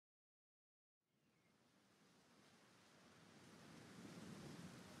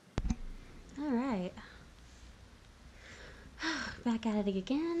back at it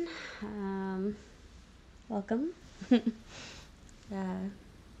again. Welcome. I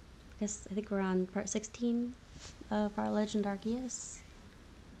think we're on part 16 of our Legend Arceus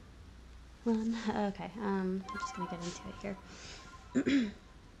run. Okay, I'm just gonna get into it here.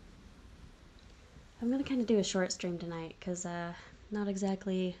 I'm gonna kind of do a short stream tonight because not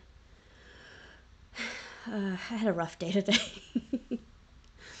exactly. I had a rough day today.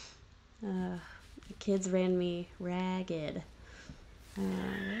 The kids ran me ragged.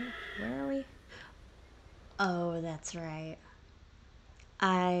 Where are we? Oh, that's right.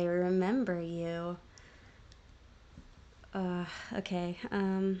 I remember you. Okay,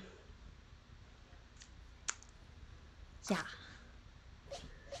 yeah.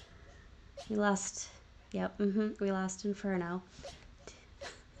 We lost, yep, we lost Inferno.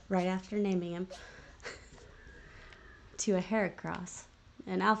 Right after naming him. To a Heracross.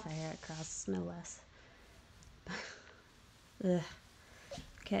 An Alpha Heracross, no less. Ugh.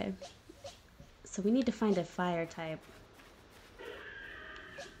 Okay. So we need to find a fire type.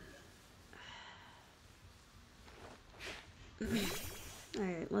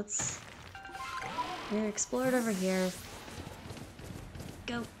 Alright, let's... We're explored over here.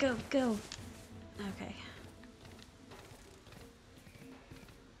 Go, go, go! Okay.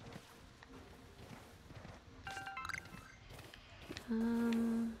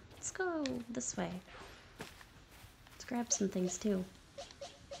 Let's go this way. Let's grab some things too.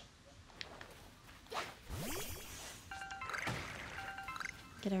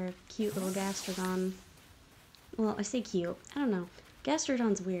 Get our cute little Gastrodon. Well, I say cute. I don't know.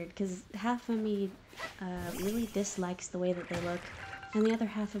 Gastrodon's weird because half of me really dislikes the way that they look, and the other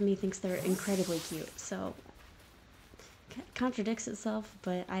half of me thinks they're incredibly cute. So, it contradicts itself,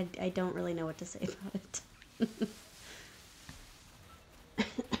 but I don't really know what to say about it.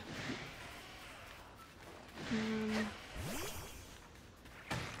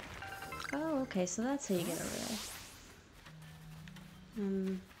 Oh, okay, so that's how you get over there. I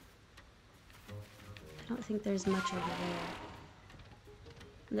don't think there's much over there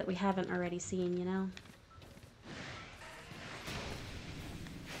that we haven't already seen, you know?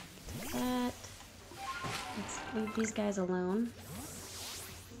 Take that. Let's leave these guys alone.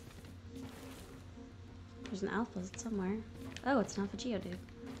 There's an Alpha somewhere. Oh, it's an Alpha Geodude.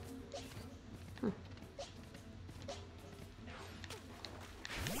 Huh.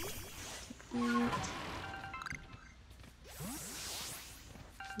 Take that.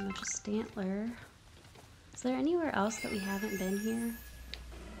 A bunch of Stantler. Is there anywhere else that we haven't been here?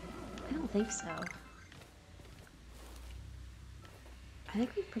 I don't think so. I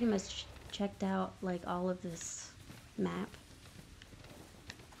think we pretty much checked out like all of this map.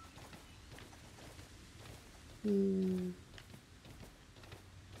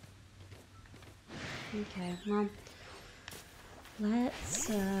 Okay, well, let's,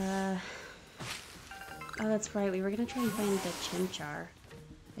 oh, that's right, we were gonna try and find the Chimchar,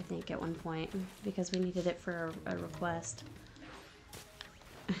 I think, at one point, because we needed it for a request.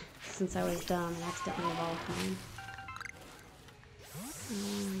 Since I was dumb and accidentally evolved mine.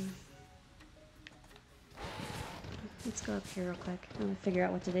 Let's go up here real quick. I'm gonna figure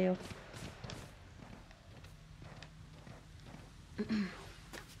out what to do.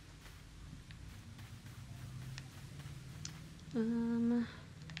 I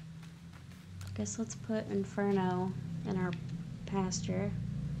guess let's put Inferno in our pasture.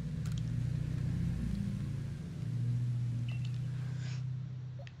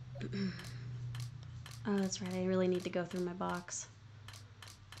 Oh, that's right, I really need to go through my box.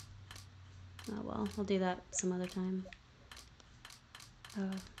 Oh well, I'll do that some other time. Oh,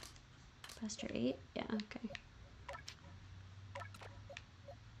 pasture 8? Yeah, okay.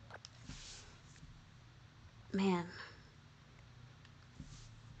 Man,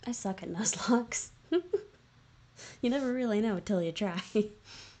 I suck at Nuzlocks. You never really know until you try.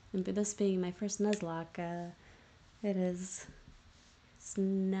 And this being my first Nuzlocke, it's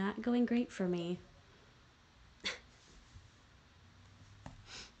not going great for me.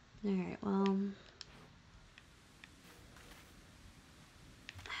 Alright, well...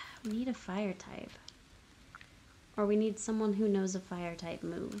 We need a fire type. Or we need someone who knows a fire type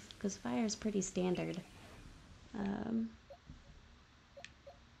move, because fire is pretty standard.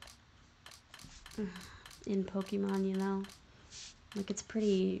 In Pokemon, you know? Like, it's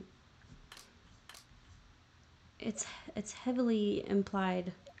pretty... It's heavily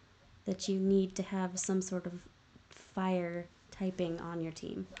implied that you need to have some sort of fire typing on your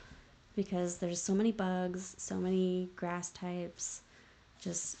team. Because there's so many bugs, so many grass types,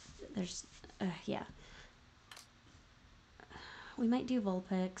 just, there's, yeah. We might do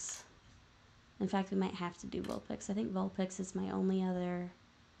Vulpix. In fact, we might have to do Vulpix. I think Vulpix is my only other...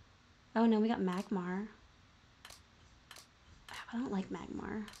 Oh no, we got Magmar. I don't like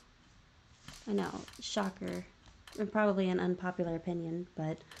Magmar. I know, shocker. Probably an unpopular opinion,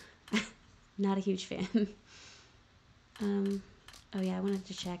 but not a huge fan. Oh yeah, I wanted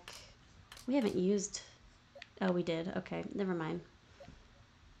to check. We haven't used... Oh, we did. Okay, never mind.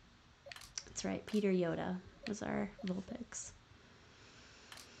 That's right, Peter Yoda was our Vulpix.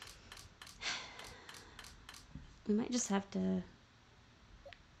 We might just have to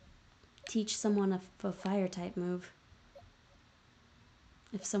teach someone a fire type move.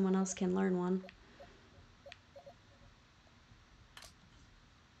 If someone else can learn one.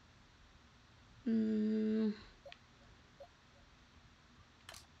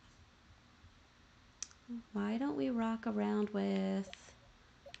 Why don't we rock around with...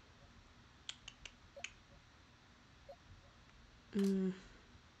 I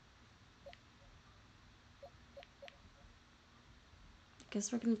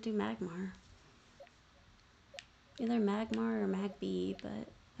guess we're gonna do Magmar. Either Magmar or Magby, but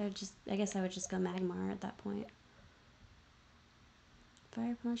I guess I would just go Magmar at that point.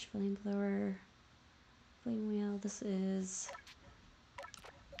 Fire Punch, Flamethrower, Flame Wheel, this is...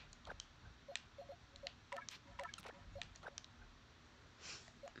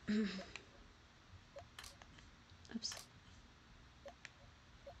 Oops.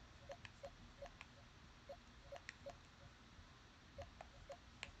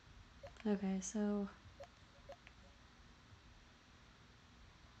 Okay, so...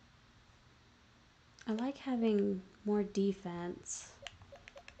 I like having more defense.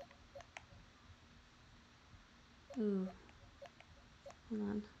 Ooh. Hold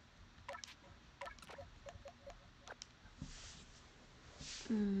on.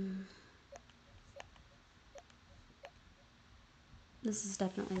 This is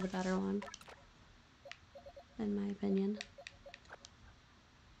definitely the better one, in my opinion.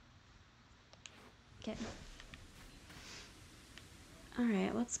 Okay.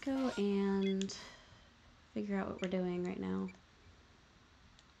 Alright, let's go and figure out what we're doing right now.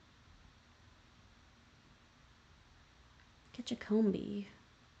 Catch a Combi.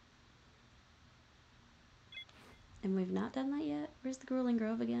 And we've not done that yet? Where's the Grueling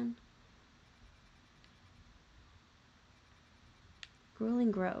Grove again? Grueling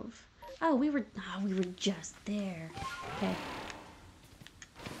Grove. Oh, we were just there. Okay.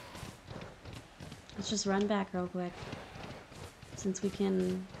 Let's just run back real quick. Since we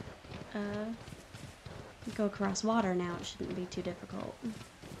can go across water now, it shouldn't be too difficult.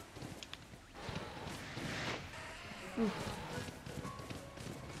 Ooh.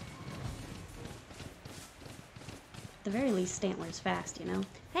 At the very least, Stantler's fast, you know?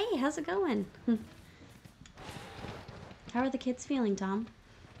 Hey, how's it going? How are the kids feeling, Tom?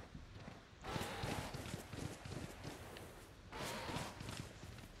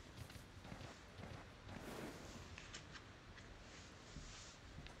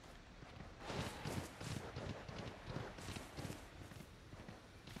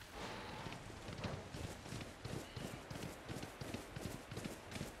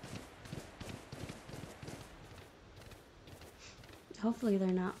 Hopefully they're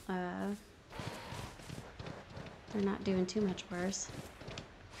not doing too much worse.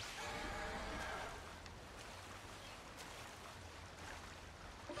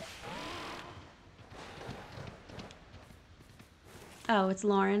 Oh, it's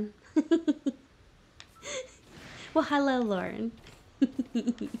Lauren. Well, hello, Lauren.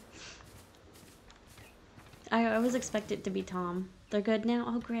 I was expected to be Tom. They're good now?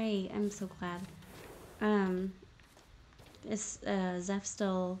 Oh, great. I'm so glad. Is Zeph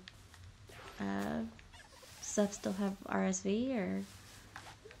still have RSV,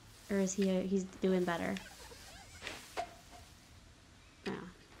 or is he's doing better? No.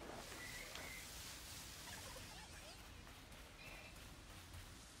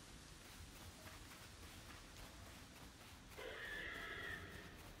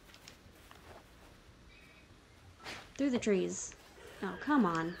 Through the trees. Oh, come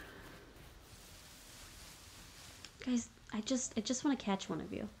on. Guys, I just want to catch one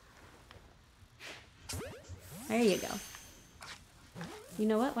of you. There you go. You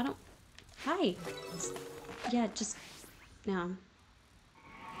know what? Why don't... Hi! Yeah, just... No.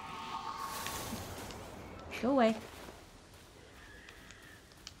 Go away.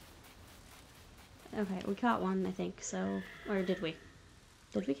 Okay, we caught one, I think, so... Or did we?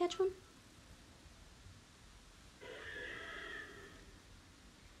 Did we catch one?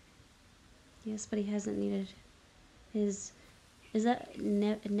 Yes, but he hasn't needed his... Is that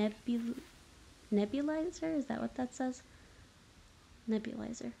nebulizer? Is that what that says?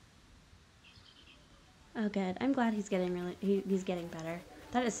 Nebulizer. Oh, good. I'm glad he's getting he's getting better.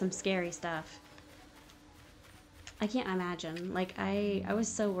 That is some scary stuff. I can't imagine. Like, I was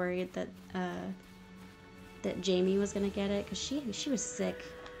so worried that that Jamie was gonna get it, because she was sick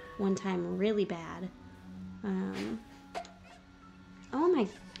one time really bad. Oh my,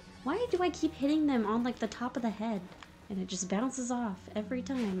 why do I keep hitting them on like the top of the head and it just bounces off every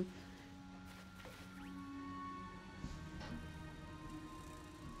time?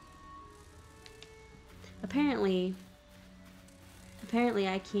 Apparently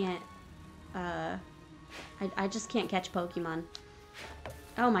I can't, I just can't catch Pokemon.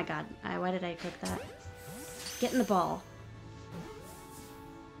 Oh my god, why did I click that? Get in the ball.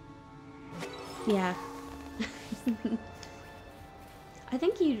 Yeah. I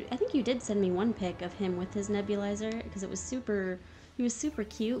think you did send me one pic of him with his nebulizer, because it was he was super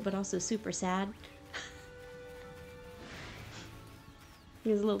cute, but also super sad.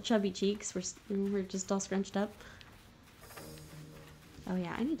 His little chubby cheeks were just all scrunched up. Oh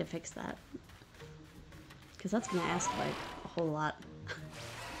yeah, I need to fix that, because that's gonna ask like a whole lot.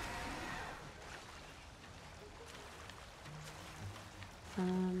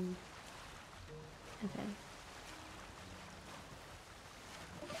 Okay.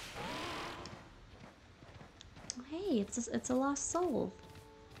 Oh, hey, it's a lost soul.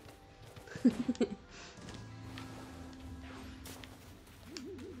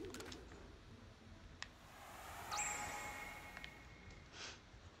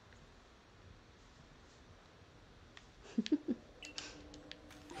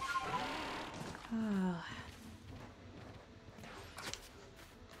 Oh.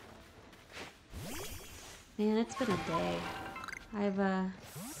 Man, it's been a day. I've done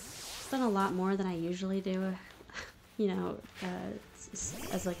a lot more than I usually do. You know,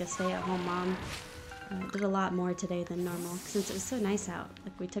 as like a stay-at-home mom, did a lot more today than normal since it was so nice out.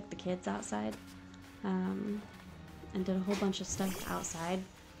 Like, we took the kids outside, and did a whole bunch of stuff outside,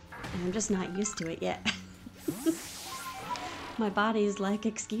 and I'm just not used to it yet. My body's like,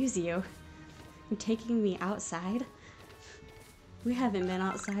 excuse you, you're taking me outside? We haven't been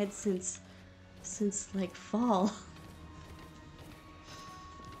outside since like fall.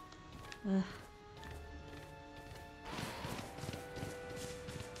 Ugh.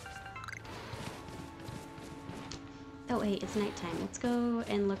 Oh wait, it's nighttime. Let's go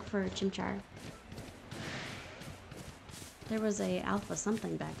and look for Chimchar. There was a alpha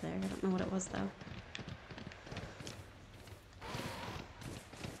something back there. I don't know what it was though.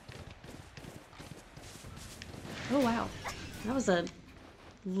 Oh wow, that was a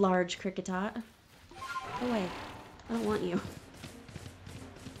large Cricketot. Go away. I don't want you.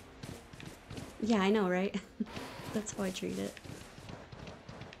 Yeah, I know, right? That's how I treat it.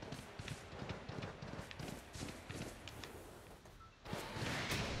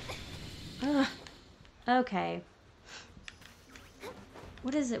 Ugh. Okay.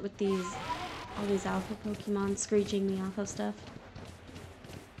 What is it with all these alpha Pokemon screeching me off of stuff?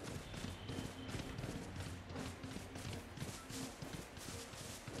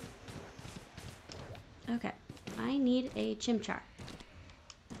 Okay, I need a Chimchar.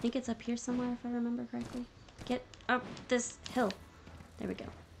 I think it's up here somewhere if I remember correctly. Get up this hill. There we go.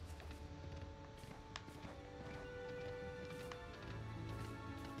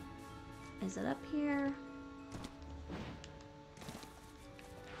 Is it up here?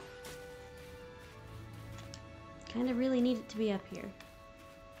 Kind of really need it to be up here.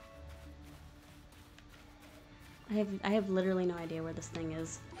 I have literally no idea where this thing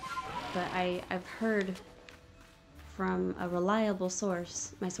is, but I've heard from a reliable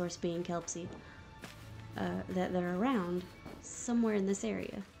source, my source being Kelpsy, that they're around somewhere in this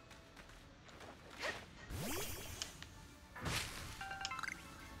area.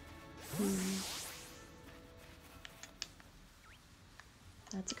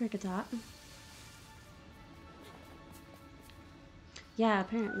 That's a Cricketot. Yeah,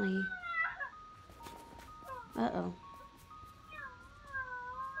 apparently. Uh-oh.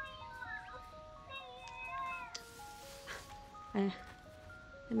 I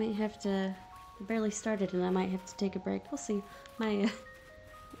might have to... I barely started and I might have to take a break. We'll see. My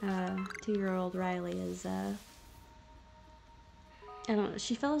 2-year-old Riley is, I don't know,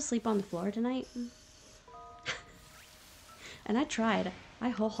 she fell asleep on the floor tonight. And I tried. I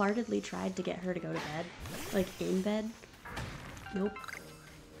wholeheartedly tried to get her to go to bed. Like, in bed. Nope.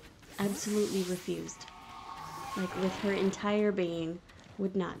 Absolutely refused. Like, with her entire being,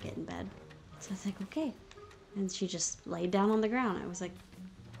 would not get in bed. So I was like, okay. And she just laid down on the ground. I was like,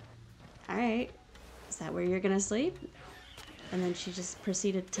 alright, is that where you're gonna sleep? And then she just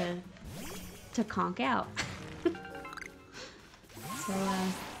proceeded to conk out. So,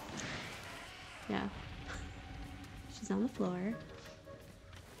 yeah. eggs on the floor.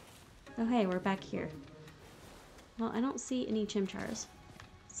 Oh hey, we're back here. Well, I don't see any chimchars.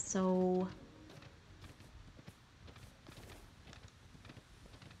 So...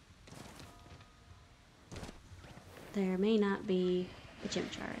 there may not be a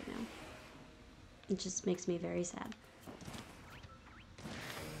chimchar right now. It just makes me very sad.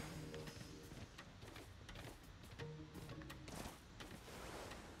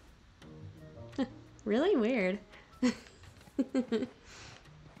 Really weird. I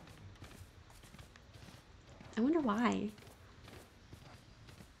wonder why.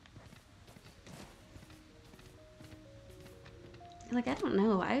 Like, I don't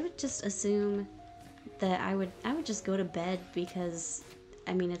know. I would just assume that I would just go to bed because,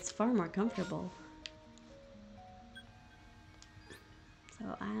 I mean, it's far more comfortable. So,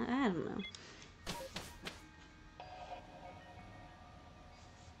 I don't know.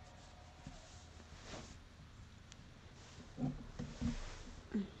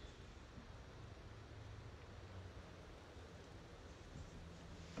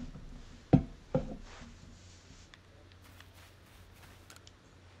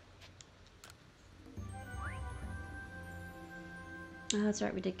 Oh, that's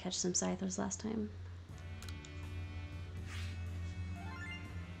right, we did catch some scythers last time.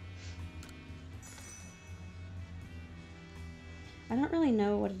 I don't really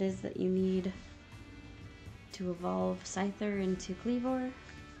know what it is that you need to evolve Scyther into Cleavor,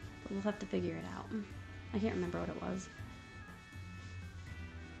 but we'll have to figure it out. I can't remember what it was.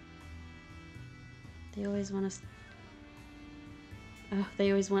 They always want us... oh,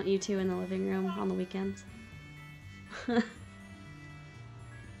 they always want you two in the living room on the weekends.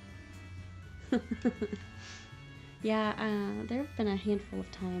 Yeah, there have been a handful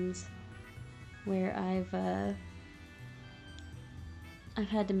of times where I've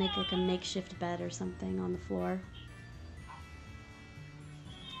had to make like a makeshift bed or something on the floor.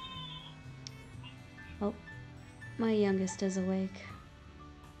 Oh, my youngest is awake.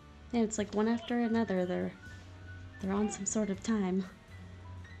 Yeah, it's like one after another, they're on some sort of time.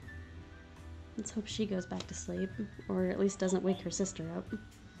 Let's hope she goes back to sleep, or at least doesn't wake her sister up.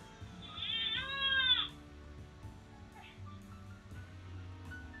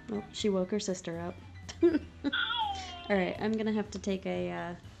 Oh, she woke her sister up. Alright, I'm gonna have to take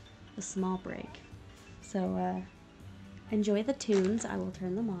a small break. So, enjoy the tunes. I will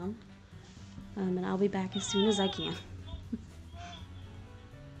turn them on. And I'll be back as soon as I can.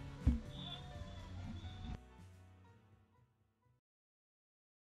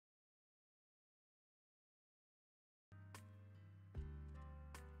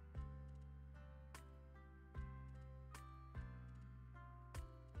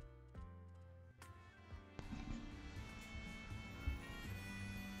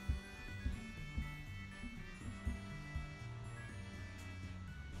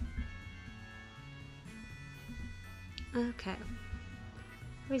 Okay. I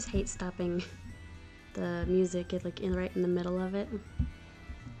always hate stopping the music right in the middle of it.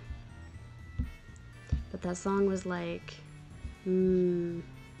 But that song was like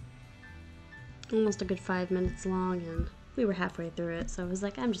almost a good 5 minutes long, and we were halfway through it, so I was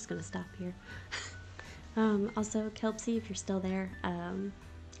like, I'm just gonna stop here. Also, Kelpsy, if you're still there, I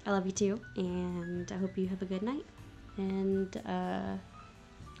love you too, and I hope you have a good night and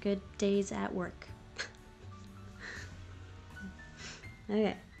good days at work.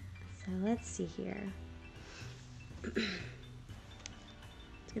 Okay, so let's see here. Let's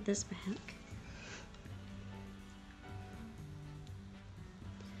get this back.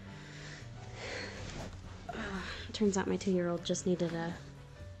 Turns out my 2-year-old just needed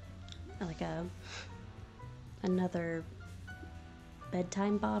another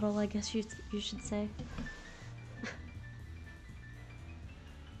bedtime bottle, I guess you should say.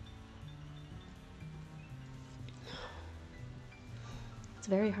 It's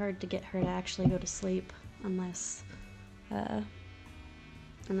very hard to get her to actually go to sleep unless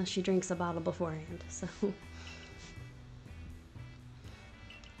she drinks a bottle beforehand, so.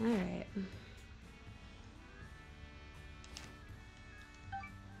 Alright.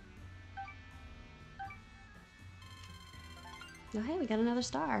 Oh hey, we got another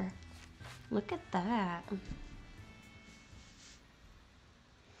star. Look at that.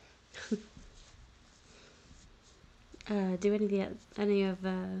 Do any of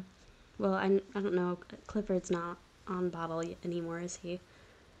well, I don't know, Clifford's not on bottle anymore, is he?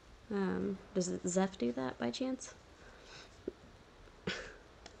 Does Zeph do that by chance?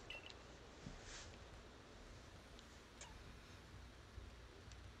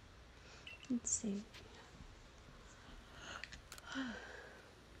 Let's see.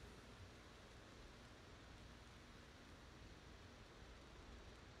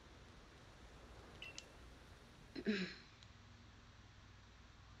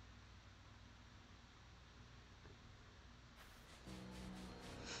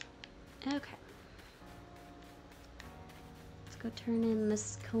 Okay. Let's go turn in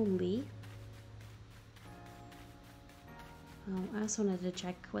this Combi. Oh, I also wanted to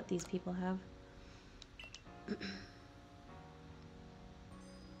check what these people have.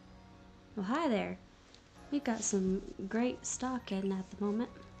 Well, hi there. We've got some great stock in at the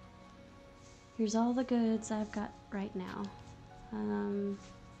moment. Here's all the goods I've got right now.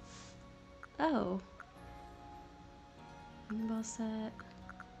 Oh. Ball set.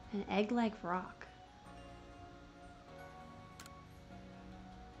 An egg-like rock.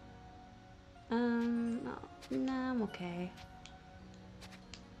 No, I'm okay.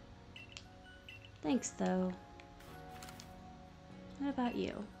 Thanks, though. What about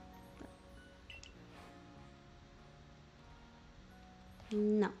you?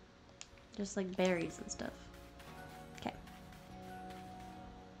 No. Just like berries and stuff. Okay.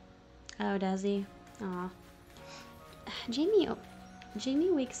 Oh, does he? Aw. Jamie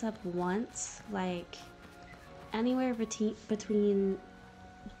wakes up once, like, anywhere between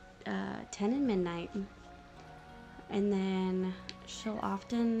 10 and midnight. And then she'll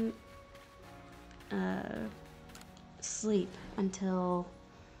often sleep until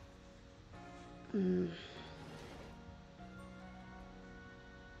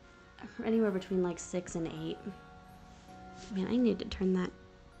anywhere between like 6 and 8. Man, I need to turn that,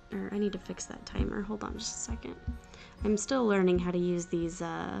 or I need to fix that timer. Hold on just a second. I'm still learning how to use these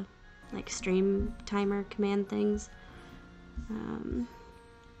like stream timer command things.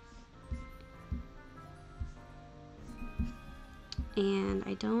 And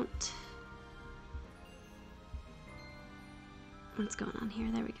I don't... What's going on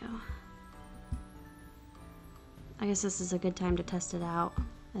here? There we go. I guess this is a good time to test it out,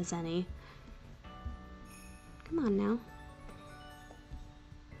 as any. Come on now.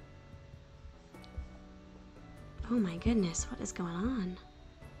 Oh my goodness, what is going on?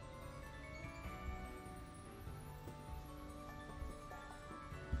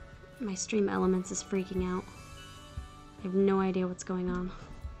 My Stream Elements is freaking out. I have no idea what's going on.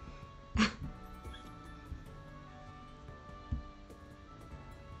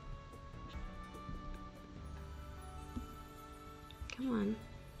 Come on.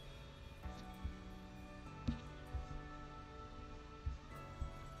 I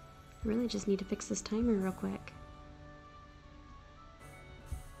really just need to fix this timer real quick.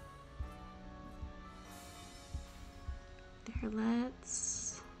 There,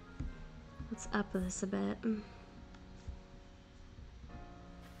 let's up this a bit.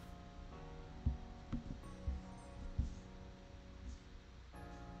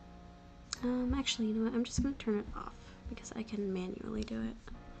 Actually, you know what? I'm just gonna turn it off because I can manually do it.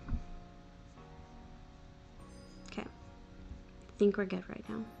 Okay. I think we're good right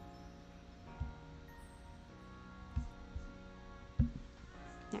now.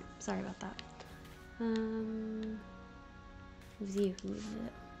 There, sorry about that. It was you who needed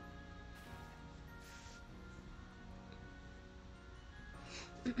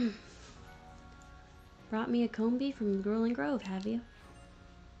it. Brought me a Combi from Grueling Grove, have you?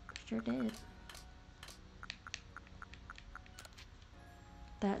 Sure did.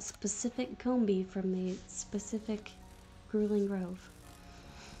 That specific Combi from the specific Grueling Grove.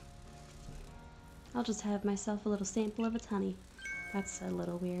 I'll just have myself a little sample of its honey. That's a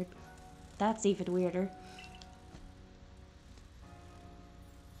little weird. That's even weirder.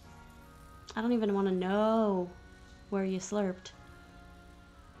 I don't even want to know where you slurped.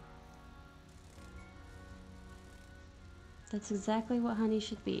 That's exactly what honey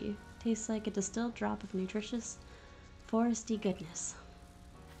should be. Tastes like a distilled drop of nutritious, foresty goodness.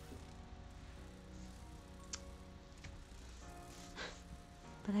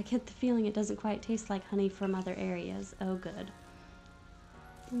 But I get the feeling it doesn't quite taste like honey from other areas. Oh, good.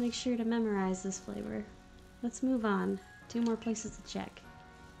 I'll make sure to memorize this flavor. Let's move on. 2 more places to check.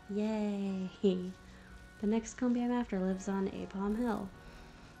 Yay! The next Combi I'm after lives on A Palm Hill.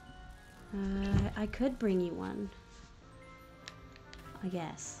 I could bring you one. I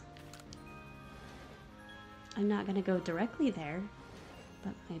guess. I'm not gonna go directly there,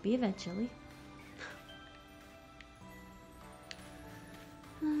 but maybe eventually.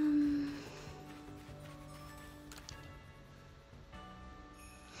 I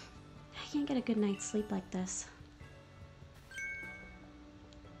can't get a good night's sleep like this.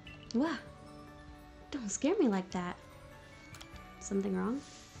 Wah! Don't scare me like that. Something wrong?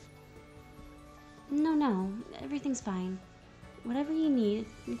 No, everything's fine. Whatever you need,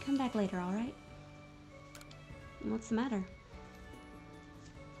 you come back later, alright? What's the matter?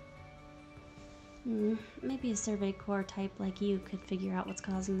 Maybe a Survey Corps type like you could figure out what's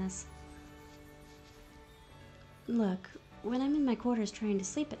causing this. Look, when I'm in my quarters trying to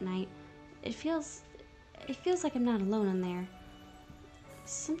sleep at night, it feels like I'm not alone in there.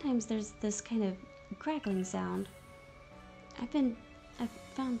 Sometimes there's this kind of crackling sound. I've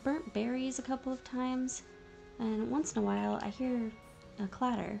found burnt berries a couple of times, and once in a while I hear a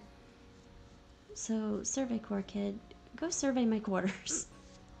clatter. So, Survey Corps kid, go survey my quarters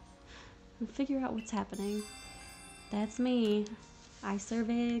and figure out what's happening. That's me. I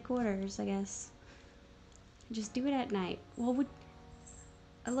survey quarters, I guess. Just do it at night. Well,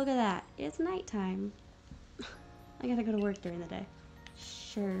 look at that. It's nighttime. I gotta go to work during the day.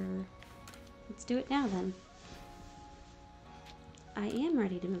 Sure. Let's do it now then. I am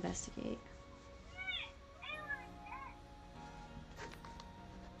ready to investigate.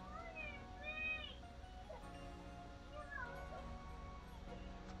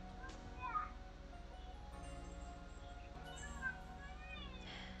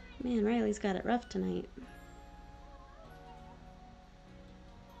 Man, Riley's got it rough tonight.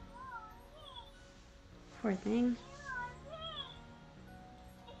 Poor thing.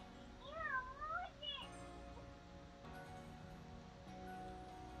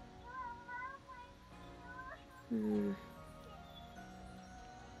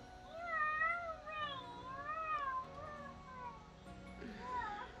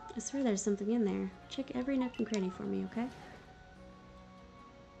 I swear there's something in there. Check every nook and cranny for me, okay?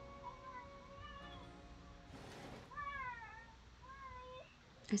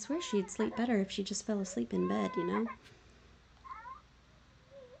 I swear she'd sleep better if she just fell asleep in bed, you know?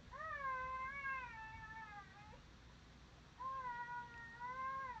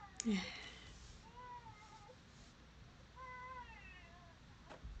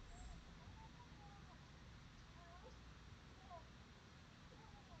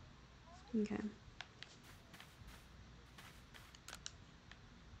 Okay.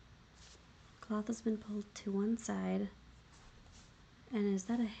 Cloth has been pulled to one side. And is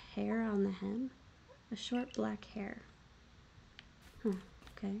that a hair on the hem? A short black hair. Huh,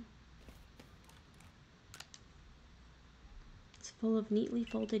 okay. It's full of neatly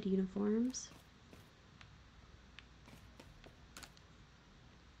folded uniforms.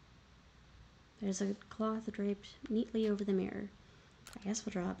 There's a cloth draped neatly over the mirror. I guess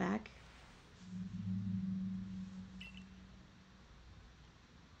we'll draw it back.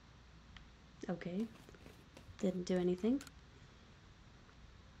 Okay. Didn't do anything.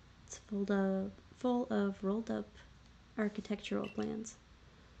 It's full of rolled up architectural plans.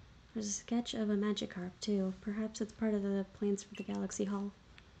 There's a sketch of a Magikarp too. Perhaps it's part of the plans for the Galaxy Hall.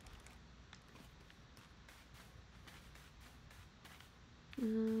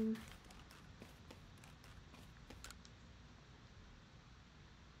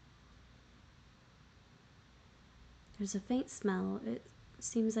 There's a faint smell. It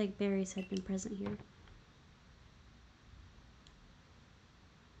seems like berries had been present here.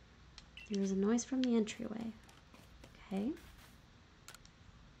 There was a noise from the entryway. Okay.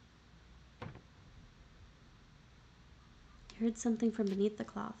 You heard something from beneath the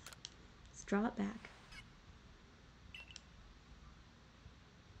cloth. Let's draw it back.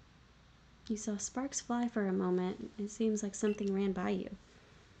 You saw sparks fly for a moment. It seems like something ran by you.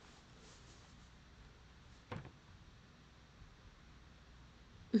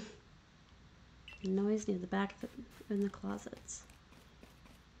 Noise near the back in the closets.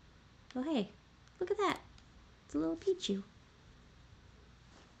 Oh hey, look at that. It's a little Pichu.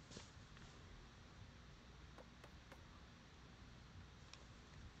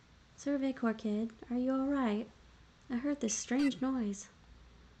 Survey Corps kid, are you alright? I heard this strange noise.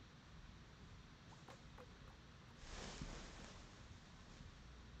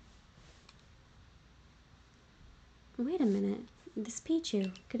 Wait a minute. This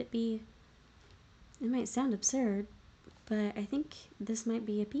Pichu, could it be... It might sound absurd, but I think this might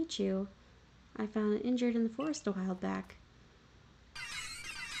be a Pichu I found injured in the forest a while back.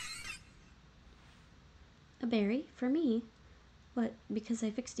 A berry? For me? What, because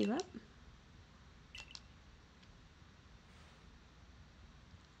I fixed you up?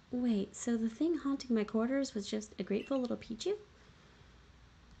 Wait, so the thing haunting my quarters was just a grateful little Pichu?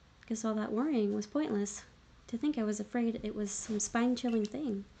 Guess all that worrying was pointless. To think I was afraid it was some spine-chilling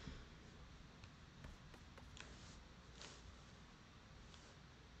thing.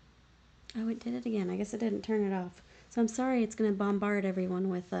 Oh, it did it again. I guess it didn't turn it off. So I'm sorry it's going to bombard everyone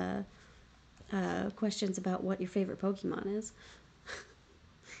with questions about what your favorite Pokemon is.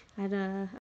 I'd